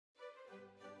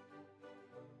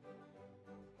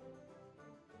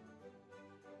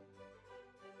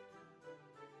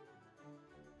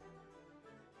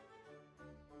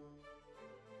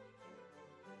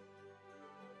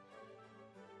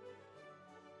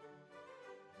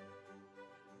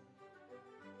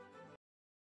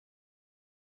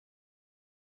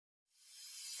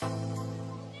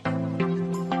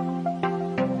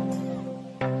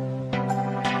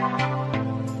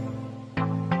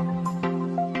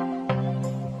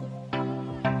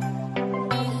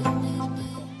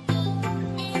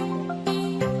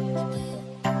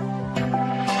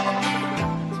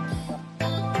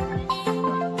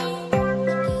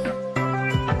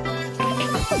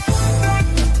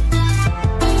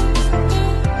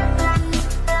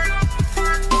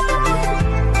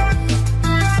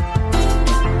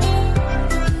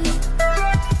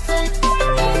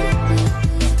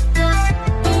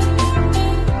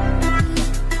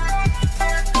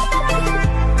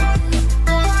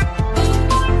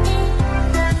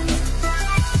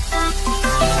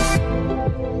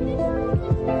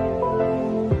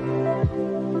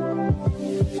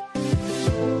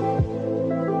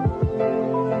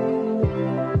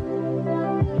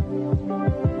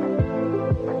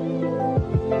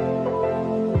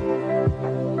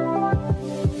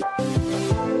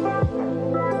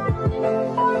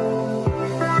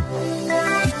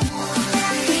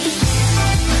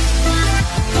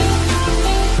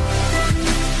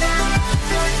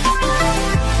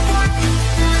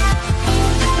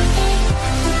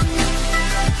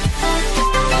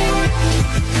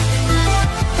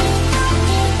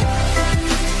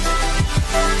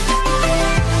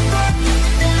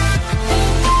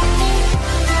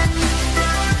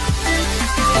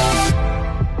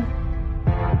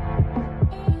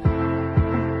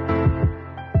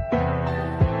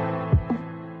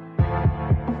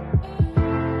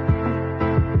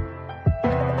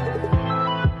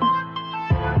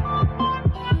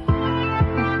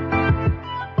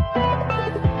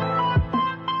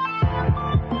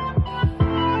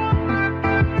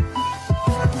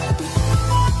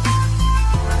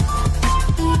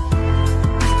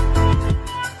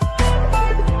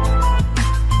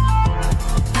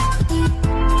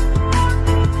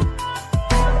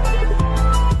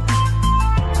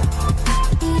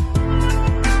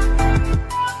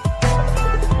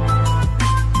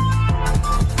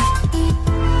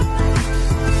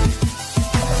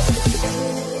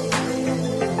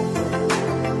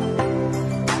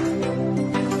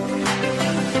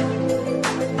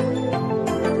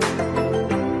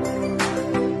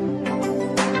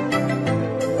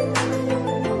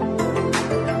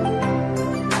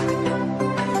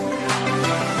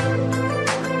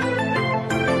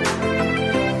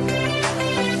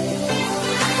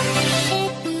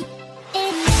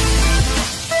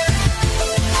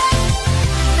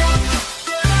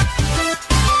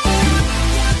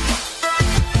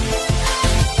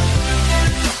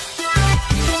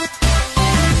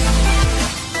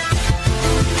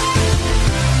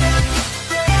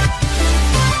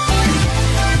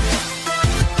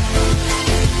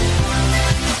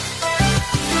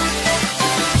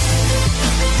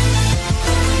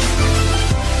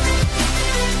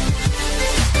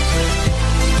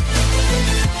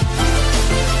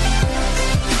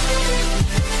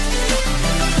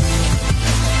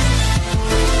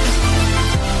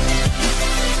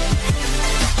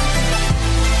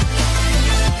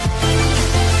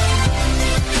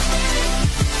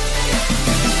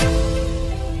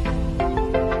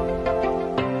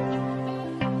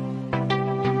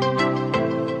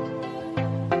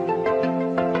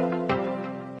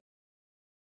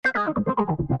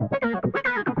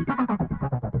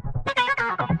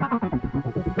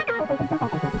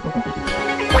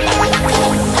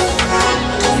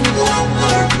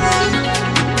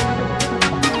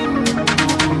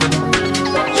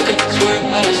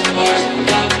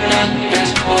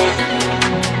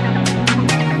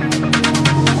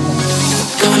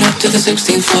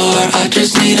16th floor, I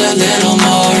just need a little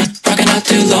more. Rocking out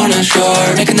to Lorna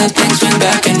Shore, making that thing swing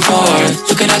back and forth.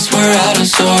 Look at us, we're out of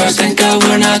sorts, thank God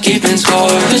we're not keeping score.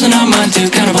 Losing our mind to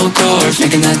cannibal chords,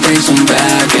 making that thing swing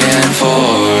back and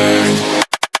forth.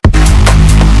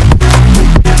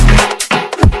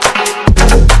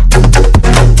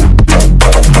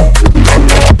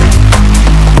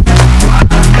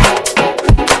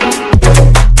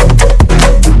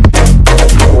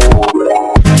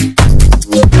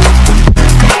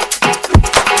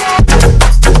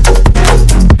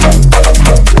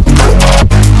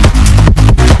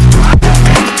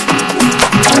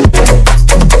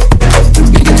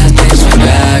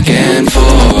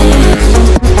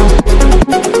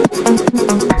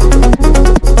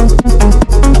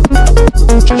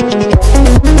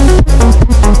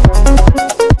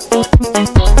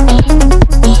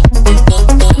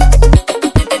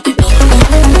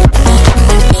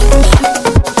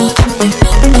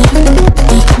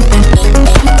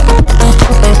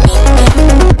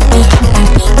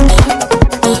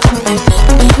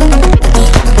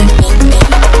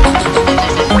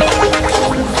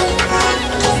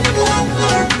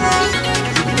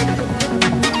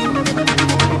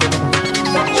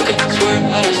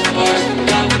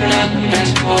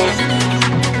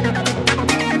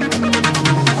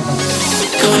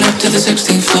 Going up to the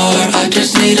 16th floor, I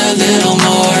just need a little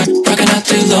more. Rocking out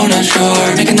to Lorna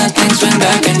Shore, making that thing swing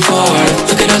back and forth.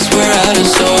 Look at us, we're out of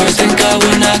sorts, thank God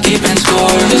we're not keeping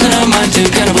score. Losing our mind to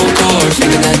cannibal chords,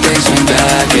 making that thing swing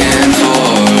back and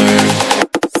forth.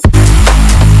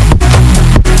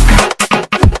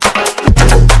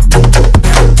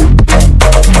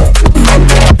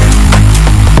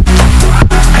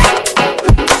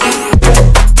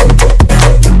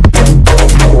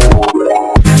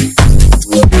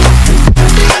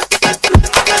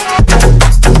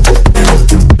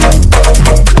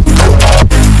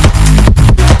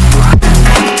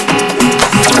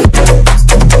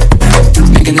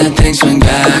 That thing swing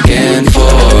back and forth.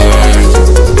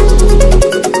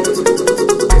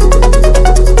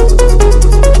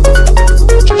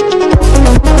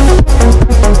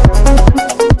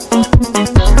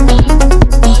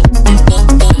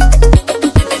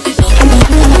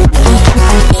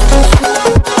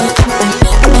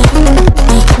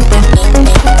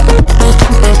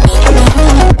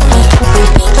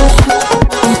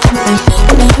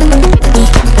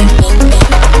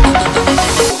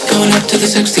 To the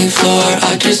 16th floor,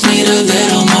 I just need a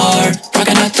little more.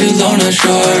 Rocking out to Lorna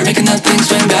Shore, making that thing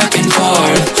swing back and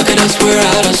forth. Look at us, we're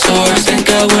out of sorts, thank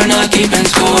God we're not keeping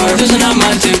score. Losing our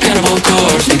mind to cannibal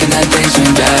chords, making that thing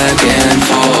swing back and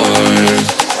forth.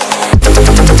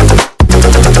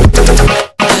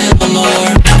 A little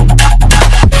more.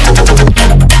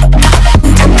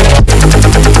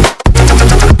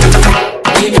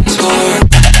 Keeping score.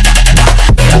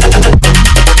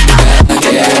 Back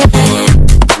and forth.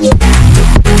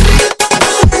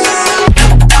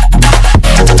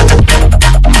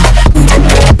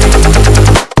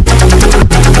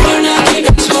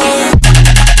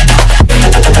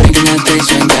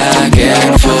 Swing back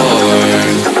and forth.